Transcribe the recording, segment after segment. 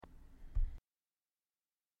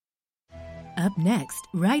Up next,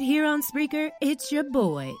 right here on Spreaker, it's your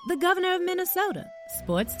boy, the governor of Minnesota.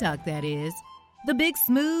 Sports talk, that is. The big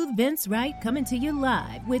smooth Vince Wright coming to you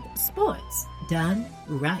live with Sports Done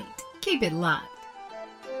Right. Keep it locked.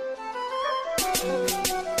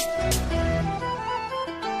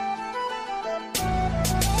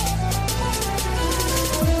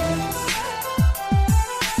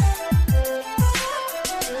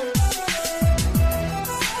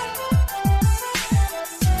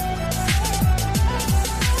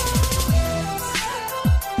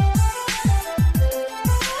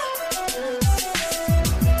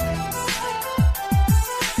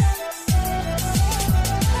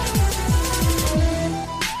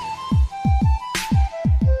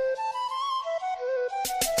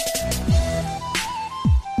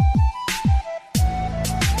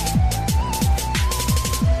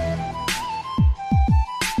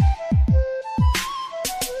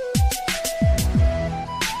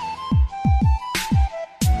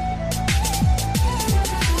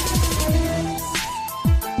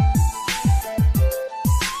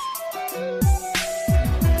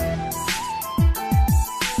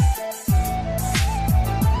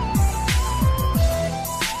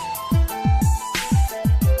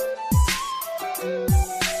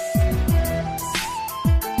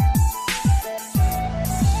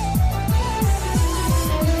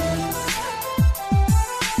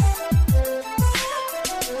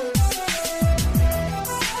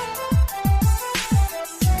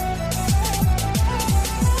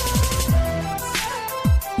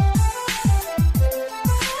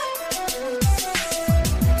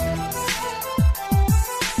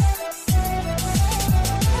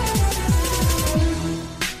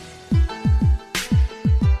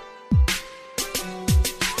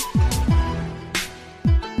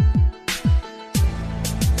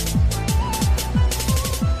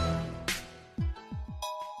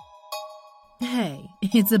 Hey,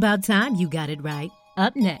 it's about time you got it right.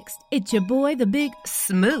 Up next, it's your boy, the big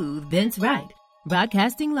smooth Vince Wright,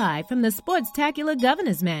 broadcasting live from the Sportstacular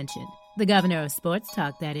Governor's Mansion, the governor of sports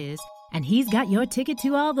talk, that is, and he's got your ticket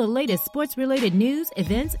to all the latest sports-related news,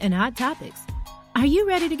 events, and hot topics. Are you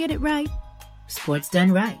ready to get it right? Sports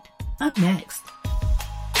Done Right. Up next.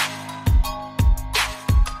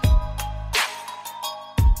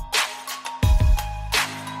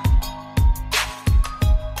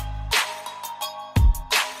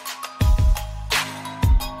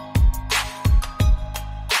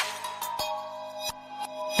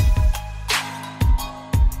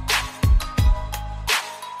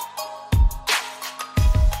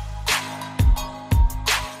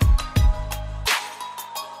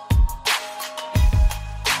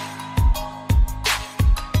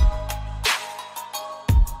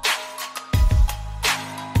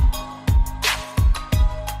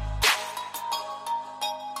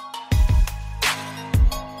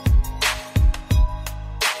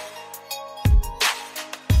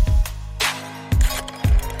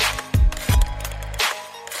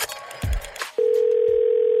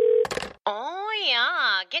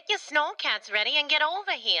 Get your snowcats ready and get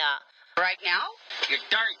over here. Right now? You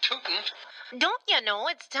darn tootin'. Don't you know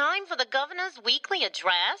it's time for the governor's weekly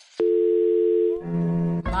address?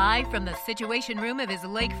 Live from the Situation Room of his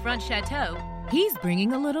lakefront chateau, he's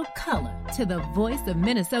bringing a little color to the voice of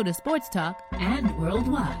Minnesota sports talk and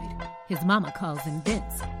worldwide. His mama calls him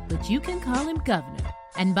Vince, but you can call him Governor.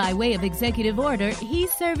 And by way of executive order,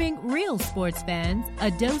 he's serving real sports fans a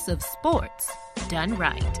dose of sports done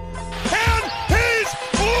right. And he's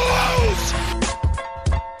loose!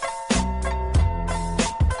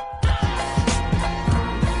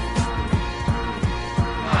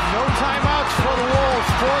 No timeouts for the Wolves.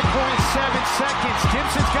 4.7 seconds.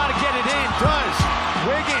 Gibson's got to get it in. Does.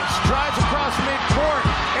 Wiggins drives across midcourt.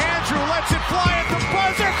 Andrew lets it fly at the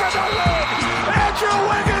buzzer for the win. Andrew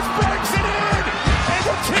Wiggins breaks it in. And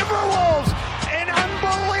the Timberwolves, an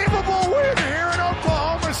unbelievable win here in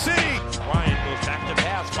Oklahoma City. Ryan goes back to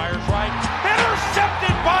pass, fires right.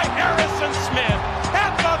 Intercepted by Harrison Smith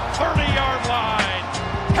at the 30-yard line.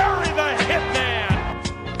 Harry the Hitman.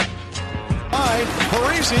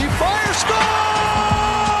 Parisi fire scores!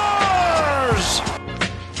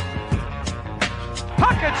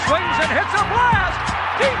 Puckett swings and hits a blast.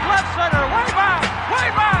 Deep left center, way back, good!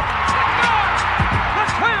 The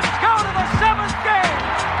Twins go to the 7th game.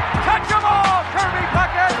 Touch 'em all, Kirby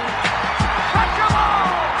Puckett. Touch 'em all,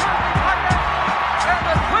 Kirby Puckett. And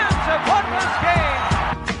the Twins have won this game.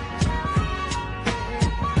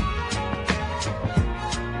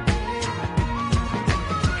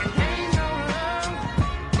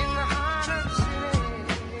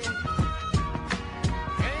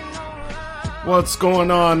 What's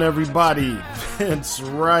going on, everybody? Vince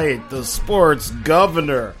Wright, the sports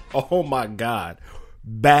governor. Oh my God.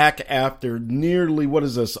 Back after nearly,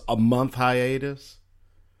 a month hiatus?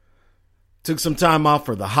 Took some time off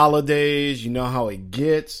for the holidays. You know how it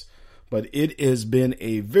gets. But it has been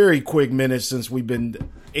a very quick minute since we've been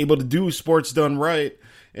able to do Sports Done Right.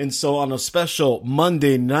 And so on a special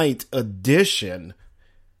Monday night edition,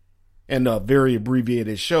 and a very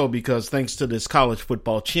abbreviated show, because thanks to this college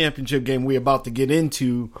football championship game we're about to get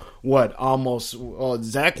into,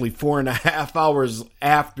 exactly 4.5 hours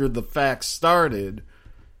after the fact started,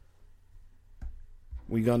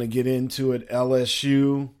 we're going to get into it.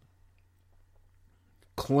 LSU,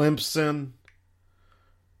 Clemson,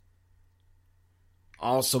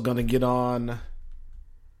 also going to get on,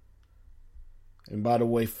 and by the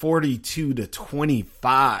way,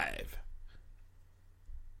 42-25.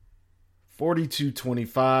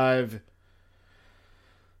 42-25.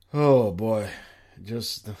 Oh boy.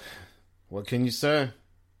 Just, what can you say?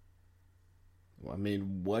 I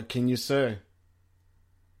mean, what can you say?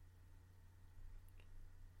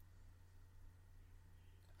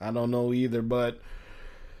 I don't know either, but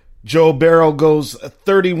Joe Burrow goes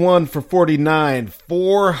 31 for 49,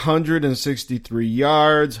 463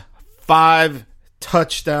 yards, 5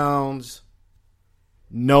 touchdowns,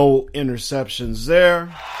 no interceptions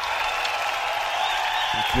there.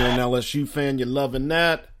 If you're an LSU fan, you're loving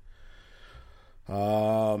that.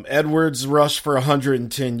 Edwards rushed for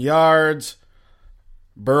 110 yards.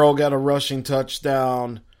 Burrow got a rushing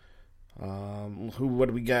touchdown. What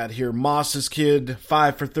do we got here? Moss's kid,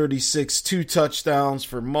 5 for 36, 2 touchdowns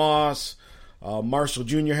for Moss. Marshall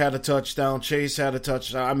Jr. had a touchdown. Chase had a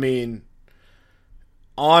touchdown. I mean,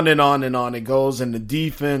 on and on and on it goes. And the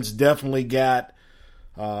defense definitely got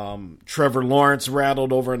Trevor Lawrence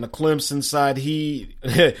rattled over on the Clemson side. He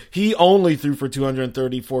only threw for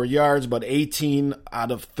 234 yards, but 18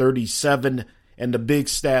 out of 37. And the big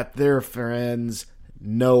stat there, friends,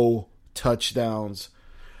 no touchdowns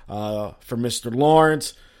for Mr.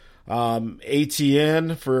 Lawrence.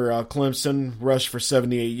 ATN for Clemson rushed for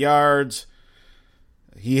 78 yards.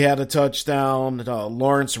 He had a touchdown.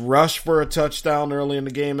 Lawrence rushed for a touchdown early in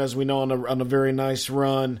the game, as we know, on a very nice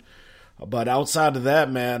run. But outside of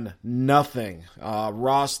that, man, nothing.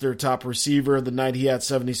 Ross, their top receiver of the night, he had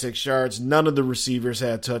 76 yards. None of the receivers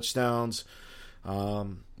had touchdowns.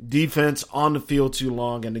 Defense on the field too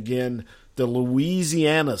long. And again, the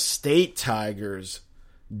Louisiana State Tigers,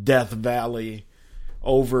 Death Valley,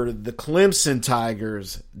 over the Clemson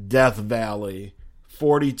Tigers, Death Valley,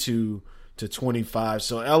 42-25.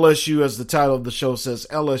 So LSU, as the title of the show says,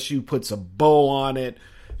 LSU puts a bow on it.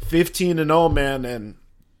 15-0, man, and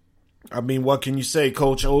I mean, what can you say?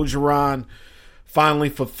 Coach Orgeron finally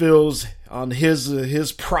fulfills on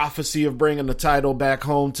his prophecy of bringing the title back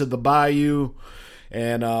home to the Bayou.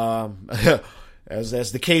 And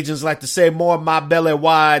as the Cajuns like to say, more of my belly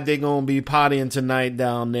wide, they're going to be partying tonight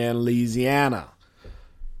down there in Louisiana.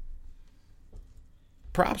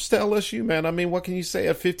 Props to LSU, man. I mean, what can you say?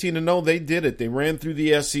 At 15-0, they did it. They ran through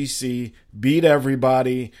the SEC, beat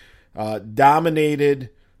everybody, dominated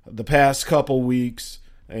the past couple weeks.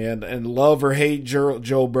 And love or hate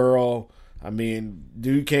Joe Burrow, I mean,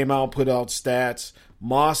 dude came out, put out stats.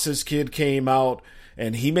 Moss's kid came out,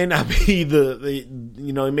 and he may not be he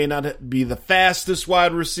may not be the fastest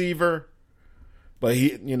wide receiver, but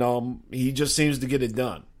he just seems to get it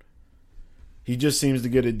done. He just seems to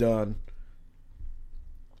get it done.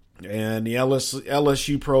 And the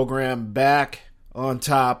LSU program back on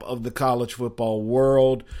top of the college football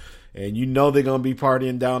world. And you know they're going to be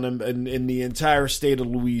partying down in the entire state of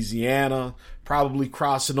Louisiana, probably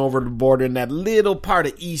crossing over the border in that little part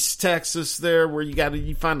of East Texas there where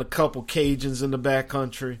you find a couple Cajuns in the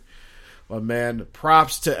backcountry. But, man,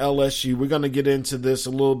 props to LSU. We're going to get into this a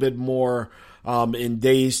little bit more in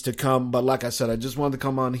days to come. But like I said, I just wanted to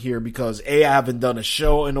come on here because, A, I haven't done a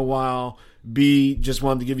show in a while. B, just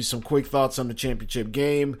wanted to give you some quick thoughts on the championship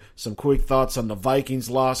game, some quick thoughts on the Vikings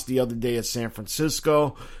loss the other day at San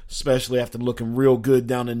Francisco, especially after looking real good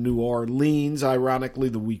down in New Orleans, ironically,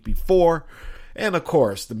 the week before. And, of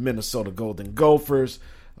course, the Minnesota Golden Gophers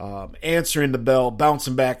answering the bell,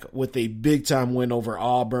 bouncing back with a big-time win over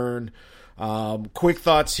Auburn. Quick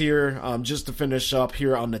thoughts here, just to finish up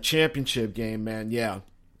here on the championship game, man. Yeah.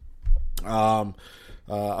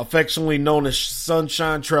 Affectionately known as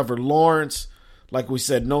Sunshine, Trevor Lawrence. Like we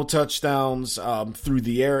said, no touchdowns through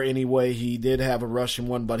the air anyway. He did have a rushing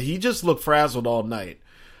one, but he just looked frazzled all night.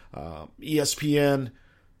 ESPN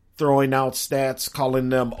throwing out stats, calling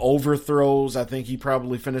them overthrows. I think he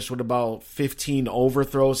probably finished with about 15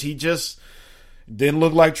 overthrows. He just didn't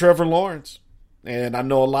look like Trevor Lawrence. And I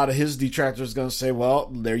know a lot of his detractors going to say, well,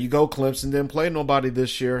 there you go, Clemson didn't play nobody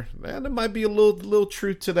this year. And there might be a little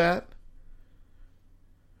truth to that.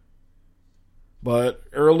 But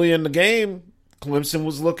early in the game, Clemson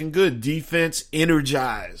was looking good. Defense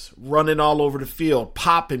energized, running all over the field,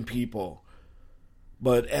 popping people.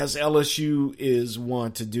 But as LSU is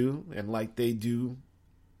wont to do, and like they do,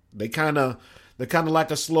 they're kind of like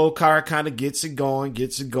a slow car, kind of gets it going,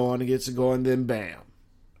 then bam.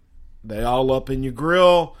 They all up in your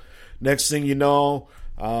grill. Next thing you know,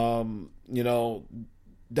 down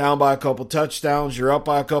by a couple touchdowns, you're up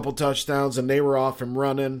by a couple touchdowns, and they were off and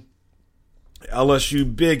running.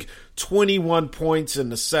 LSU big 21 points in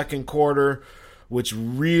the second quarter, which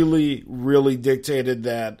really, really dictated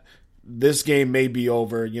that this game may be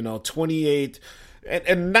over. 28,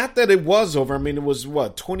 and not that it was over. I mean, it was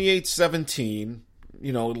 28-17,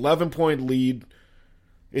 11-point lead.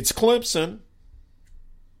 It's Clemson.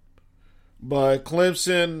 But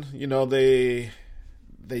Clemson,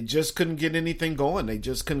 they just couldn't get anything going. They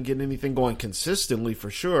just couldn't get anything going consistently, for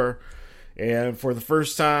sure. And for the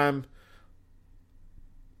first time,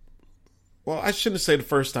 well, I shouldn't say the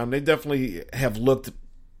first time. They definitely have looked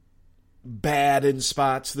bad in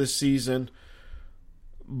spots this season.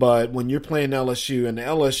 But when you're playing LSU, and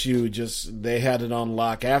LSU they had it on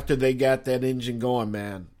lock after they got that engine going,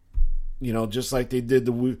 man. Just like they did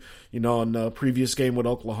in the previous game with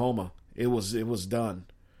Oklahoma. It was done.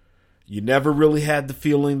 You never really had the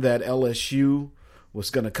feeling that LSU was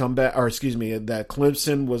going to come back, that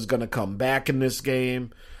Clemson was going to come back in this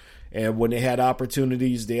game. And when they had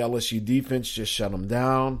opportunities, the LSU defense just shut them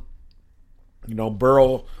down.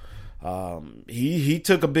 Burrow, he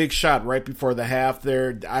took a big shot right before the half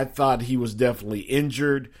there. I thought he was definitely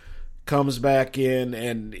injured. Comes back in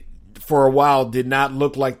and for a while did not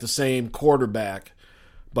look like the same quarterback,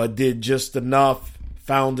 but did just enough,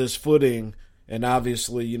 found his footing, and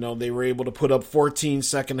obviously, they were able to put up 14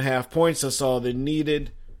 second half points. That's all they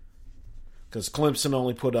needed, because Clemson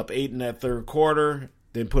only put up 8 in that third quarter,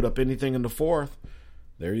 didn't put up anything in the fourth.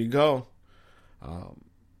 There you go.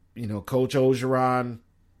 Coach Orgeron,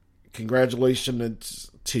 congratulations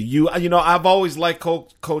to you. I've always liked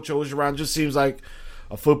Coach Orgeron. Just seems like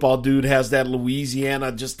a football dude, has that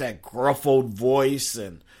Louisiana, just that gruff old voice,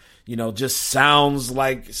 and, just sounds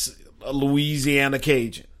like a Louisiana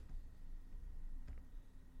Cajun.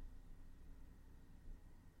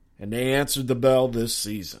 And they answered the bell this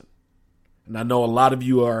season. And I know a lot of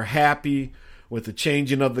you are happy with the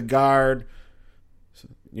changing of the guard.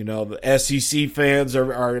 The SEC fans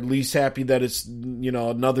are at least happy that it's,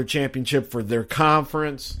 another championship for their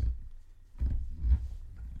conference.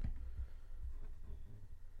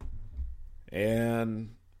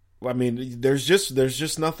 And, I mean, there's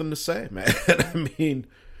just nothing to say, man. I mean,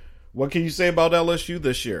 what can you say about LSU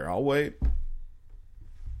this year? I'll wait.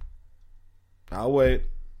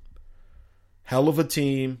 Hell of a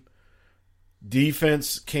team.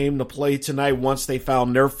 Defense came to play tonight once they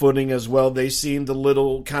found their footing as well. They seemed a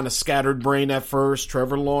little kind of scattered brain at first.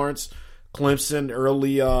 Trevor Lawrence, Clemson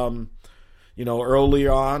early on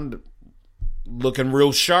looking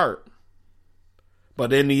real sharp.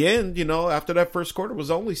 But in the end, after that first quarter, it was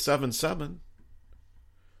only 7-7.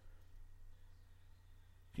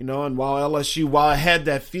 And while I had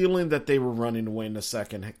that feeling that they were running away in the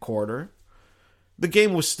second quarter, the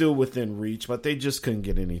game was still within reach, but they just couldn't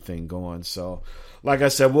get anything going. So, like I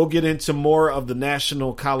said, we'll get into more of the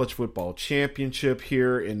National College Football Championship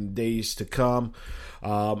here in days to come.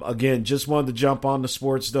 Again, just wanted to jump on the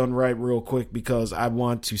Sports Done Right real quick, because I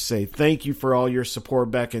want to say thank you for all your support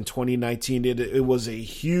back in 2019. It was a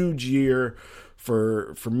huge year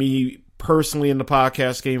for me personally in the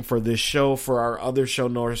podcast game, for this show, for our other show,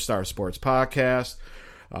 North Star Sports Podcast.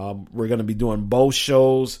 We're going to be doing both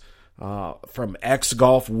shows from X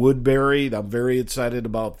Golf Woodbury. I'm very excited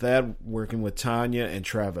about that, working with Tanya and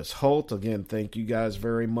Travis Holt. Again, thank you guys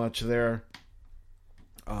very much there.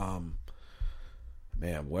 Man,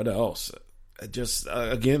 what else? Just,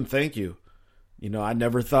 again, thank you. I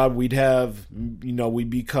never thought we'd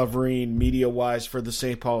be covering media-wise for the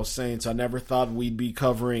St. Paul Saints. I never thought we'd be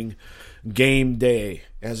covering game day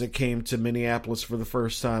as it came to Minneapolis for the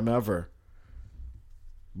first time ever.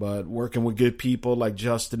 But working with good people like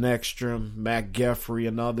Justin Ekstrom, Matt Geffrey,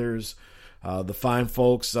 and others, the fine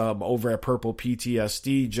folks over at Purple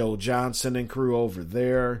PTSD, Joe Johnson and crew over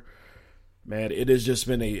there. Man, it has just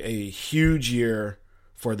been a huge year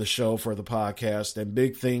for the show, for the podcast, and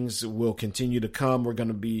big things will continue to come. We're going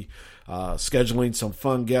to be scheduling some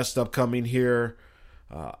fun guests upcoming here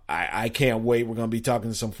I can't wait. We're going to be talking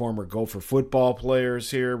to some former Gopher football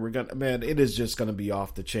players here. It is just going to be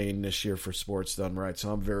off the chain this year for Sports Done Right,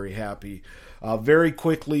 so I'm very happy. Very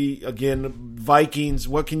quickly, again, Vikings,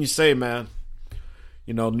 what can you say, man?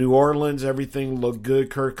 New Orleans, everything looked good.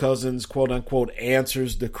 Kirk Cousins, quote-unquote,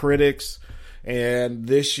 answers the critics. And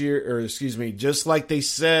this year, just like they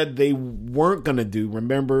said they weren't going to do,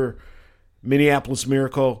 remember Minneapolis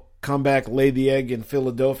Miracle, come back, lay the egg in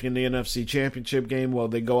Philadelphia in the NFC Championship game. Well,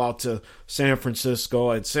 they go out to San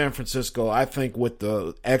Francisco. And San Francisco, I think with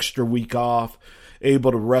the extra week off,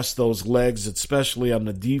 able to rest those legs, especially on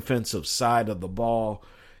the defensive side of the ball.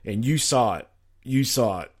 And you saw it.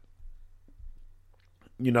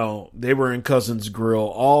 They were in Cousins' grill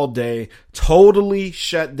all day. Totally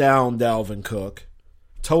shut down Dalvin Cook.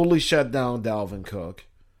 Thielen,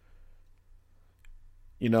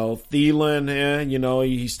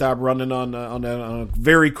 he stopped running on a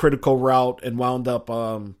very critical route and wound up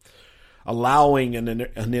allowing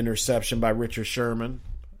an interception by Richard Sherman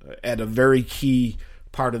at a very key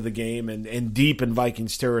part of the game and deep in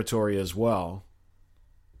Vikings territory as well.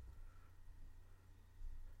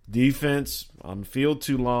 Defense on the field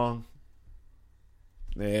too long.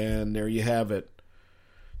 And there you have it.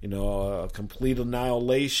 A complete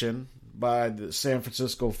annihilation by the San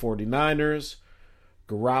Francisco 49ers,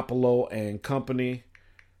 Garoppolo and company.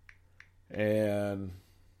 And,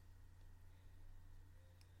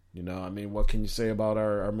 what can you say about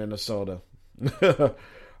our Minnesota?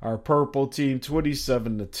 Our purple team,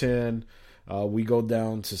 27-10. We go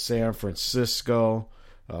down to San Francisco.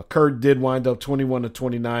 Kurt did wind up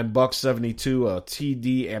 21-29, buck 72, a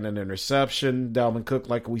TD and an interception. Dalvin Cook,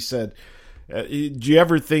 like we said, do you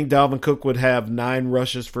ever think Dalvin Cook would have 9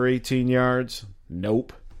 rushes for 18 yards?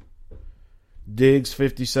 Nope. Diggs,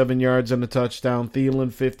 57 yards and a touchdown.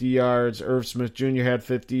 Thielen, 50 yards. Irv Smith Jr. had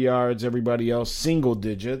 50 yards. Everybody else, single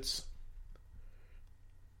digits.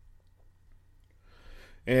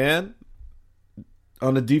 And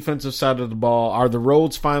on the defensive side of the ball, are the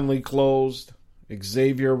roads finally closed?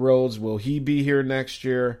 Xavier Rhodes, will he be here next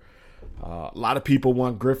year? A lot of people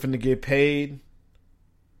want Griffin to get paid.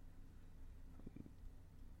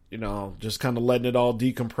 Just kind of letting it all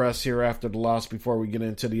decompress here after the loss before we get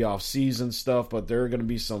into the off-season stuff. But there are going to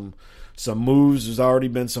be some moves. There's already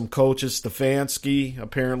been some coaches. Stefanski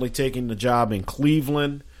apparently taking the job in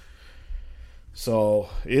Cleveland. So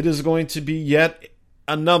it is going to be yet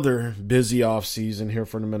another busy off-season here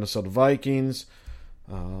for the Minnesota Vikings.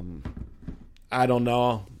 I don't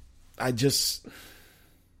know. I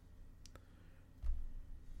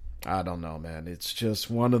don't know, man. It's just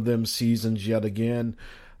one of them seasons yet again.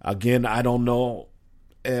 Again, I don't know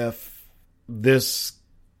if this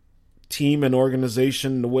team and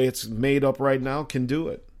organization, the way it's made up right now, can do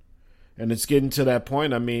it. And it's getting to that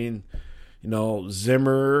point.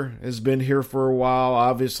 Zimmer has been here for a while.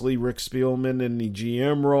 Obviously, Rick Spielman in the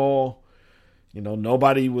GM role.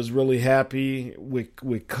 Nobody was really happy with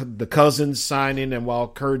the Cousins signing, and while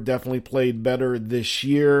Kurt definitely played better this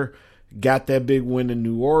year, got that big win in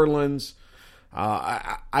New Orleans,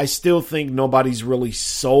 I still think nobody's really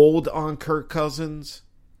sold on Kirk Cousins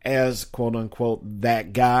as, quote-unquote,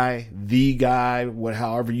 that guy, the guy,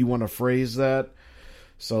 however you want to phrase that.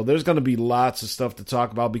 So there's going to be lots of stuff to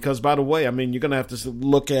talk about because, by the way, you're going to have to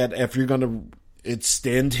look at if you're going to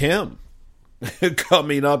extend him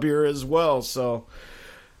coming up here as well. So,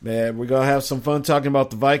 man, we're going to have some fun talking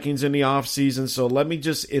about the Vikings in the offseason. So let me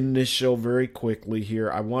just end this show very quickly here.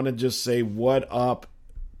 I want to just say what up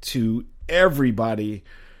to everybody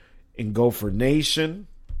in Gopher Nation.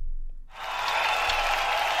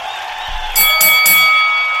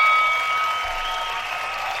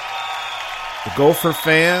 The Gopher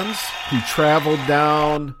fans who traveled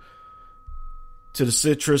down to the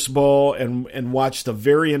Citrus Bowl and watched a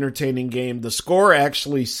very entertaining game. The score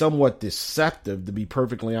actually somewhat deceptive, to be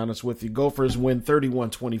perfectly honest with you. Gophers win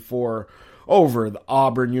 31-24 over the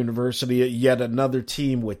Auburn University, yet another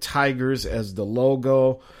team with tigers as the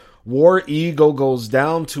logo. War Eagle goes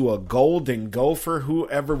down to a Golden Gopher.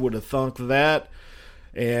 Whoever would have thunk that?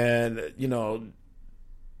 And,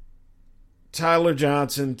 Tyler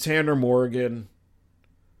Johnson, Tanner Morgan,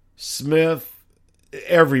 Smith,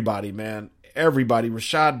 everybody, man. Everybody,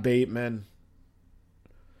 Rashad Bateman.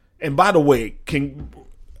 And by the way,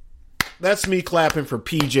 that's me clapping for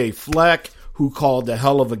PJ Fleck, who called a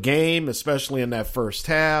hell of a game, especially in that first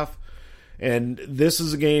half. And this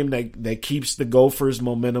is a game that keeps the Gophers'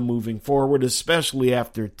 momentum moving forward, especially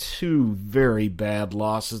after 2 very bad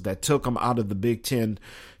losses that took them out of the Big Ten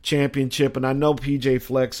championship. And I know PJ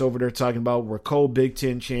Fleck's over there talking about we're co-Big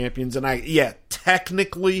Ten champions. And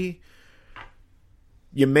technically,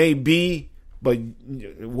 you may be, But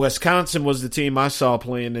Wisconsin was the team I saw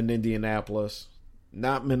playing in Indianapolis,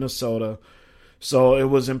 not Minnesota. So it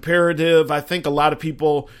was imperative. I think a lot of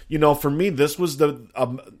people, for me, this was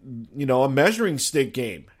a measuring stick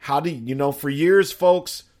game. How do for years,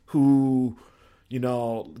 folks who,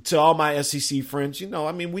 to all my SEC friends,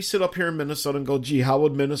 we sit up here in Minnesota and go, gee, how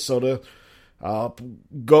would Minnesota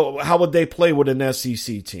go? How would they play with an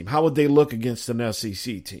SEC team? How would they look against an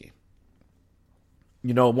SEC team?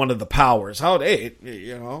 One of the powers.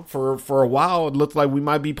 For a while, it looked like we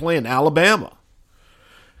might be playing Alabama.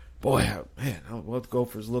 Boy, man, what the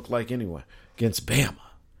Gophers look like anyway against Bama.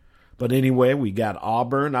 But anyway, we got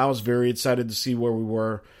Auburn. I was very excited to see where we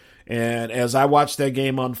were. And as I watched that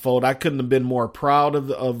game unfold, I couldn't have been more proud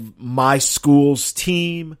of my school's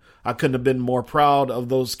team. I couldn't have been more proud of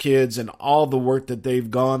those kids and all the work that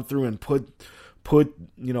they've gone through and put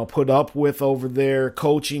up with over there.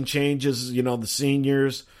 Coaching changes, the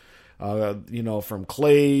seniors, from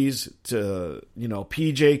Clays to,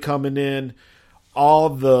 PJ coming in. All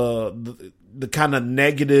the kind of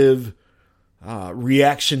negative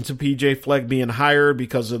reaction to PJ Fleck being hired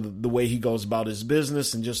because of the way he goes about his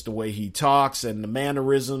business and just the way he talks and the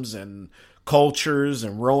mannerisms and cultures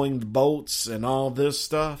and rowing the boats and all this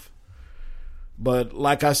stuff. But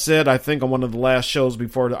like I said, I think on one of the last shows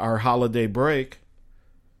before our holiday break,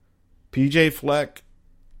 PJ Fleck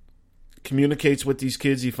communicates with these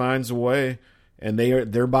kids. He finds a way, and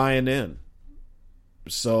they're buying in.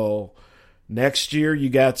 So next year, you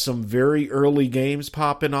got some very early games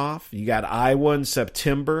popping off. You got Iowa in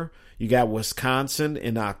September. You got Wisconsin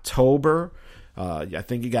in October. I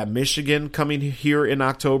think you got Michigan coming here in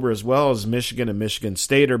October, as well as Michigan and Michigan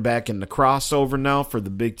State are back in the crossover now for the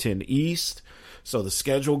Big Ten East. So the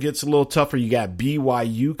schedule gets a little tougher. You got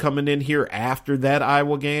BYU coming in here after that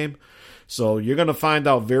Iowa game. So you're going to find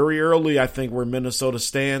out very early, I think, where Minnesota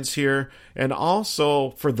stands here. And also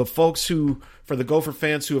for the Gopher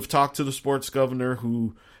fans who have talked to the sports governor,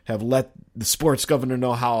 who have let the sports governor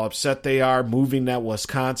know how upset they are moving that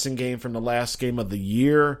Wisconsin game from the last game of the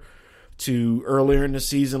year to earlier in the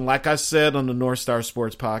season. Like I said on the North Star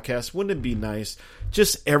Sports Podcast, wouldn't it be nice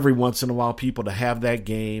just every once in a while people to have that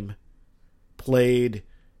game played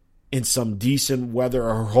in some decent weather,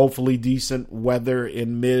 or hopefully decent weather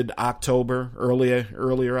in mid-October,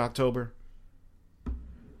 earlier October?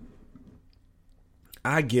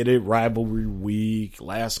 I get it, rivalry week,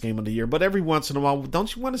 last game of the year, but every once in a while,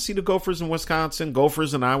 don't you want to see the Gophers in Wisconsin,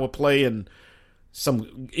 Gophers and Iowa play in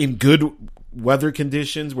good weather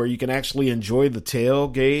conditions where you can actually enjoy the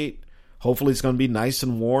tailgate? Hopefully it's going to be nice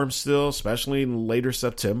and warm still, especially in later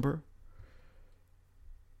September.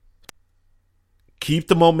 Keep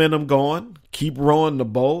the momentum going. Keep rowing the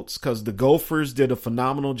boats, because the Gophers did a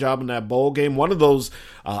phenomenal job in that bowl game. One of those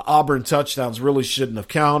Auburn touchdowns really shouldn't have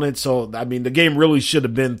counted. So, the game really should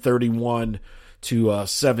have been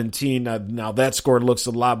 31-17. Now, that score looks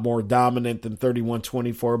a lot more dominant than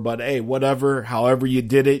 31-24. But, hey, whatever. However you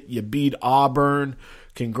did it, you beat Auburn.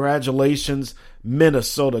 Congratulations,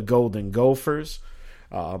 Minnesota Golden Gophers.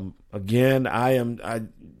 Again, I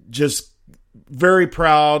just very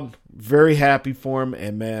proud, very happy for him,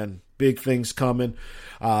 and man, big things coming.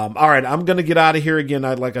 All right, I'm going to get out of here again.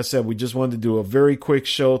 Like I said, we just wanted to do a very quick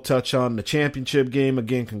show, touch on the championship game.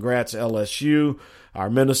 Again, congrats LSU. Our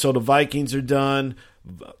Minnesota Vikings are done.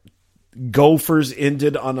 Gophers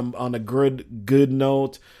ended on a good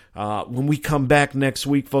note. When we come back next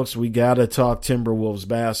week, folks, we got to talk Timberwolves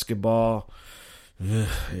basketball. Yeah,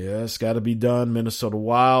 it's got to be done. Minnesota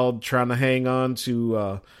Wild trying to hang on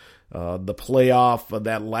to the playoff of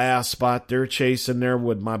that last spot they're chasing there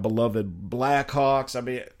with my beloved Blackhawks.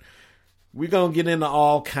 We're going to get into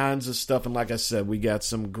all kinds of stuff. And like I said, we got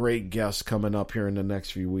some great guests coming up here in the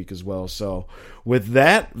next few weeks as well. So with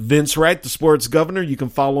that, Vince Wright, the sports governor. You can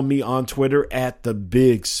follow me on Twitter at the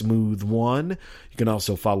Big Smooth One. You can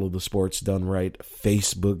also follow the Sports Done Right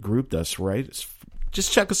Facebook group. That's right.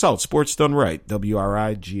 Just check us out, Sports Done Right,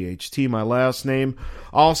 WRIGHT, my last name.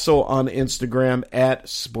 Also on Instagram at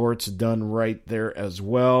Sports Done Right there as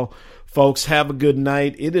well. Folks, have a good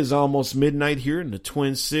night. It is almost midnight here in the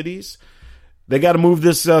Twin Cities. They got to move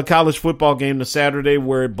this college football game to Saturday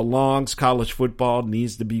where it belongs. College football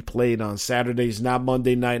needs to be played on Saturdays, not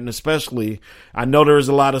Monday night. And especially, I know there was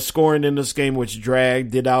a lot of scoring in this game, which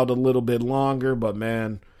dragged it out a little bit longer. But,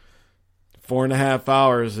 man, 4.5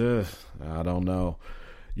 hours, I don't know.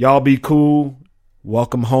 Y'all be cool.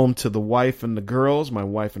 Welcome home to the wife and the girls. My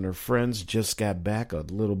wife and her friends just got back a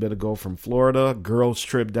little bit ago from Florida. Girls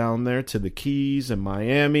trip down there to the Keys and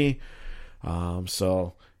Miami.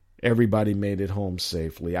 So everybody made it home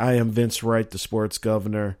safely. I am Vince Wright, the sports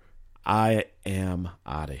governor. I am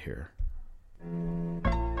out of here.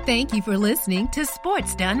 Thank you for listening to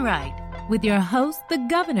Sports Done Right with your host, the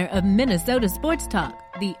governor of Minnesota Sports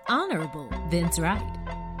Talk, the Honorable Vince Wright.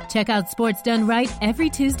 Check out Sports Done Right every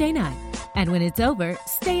Tuesday night. And when it's over,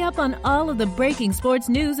 stay up on all of the breaking sports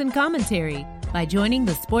news and commentary by joining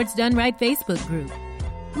the Sports Done Right Facebook group.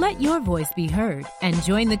 Let your voice be heard and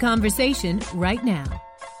join the conversation right now.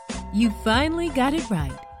 You finally got it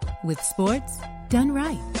right with Sports Done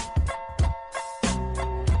Right.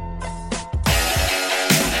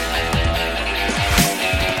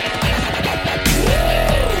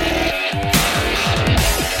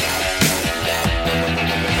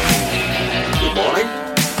 Good morning.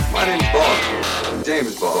 My name's Bond.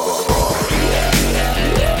 James Bond.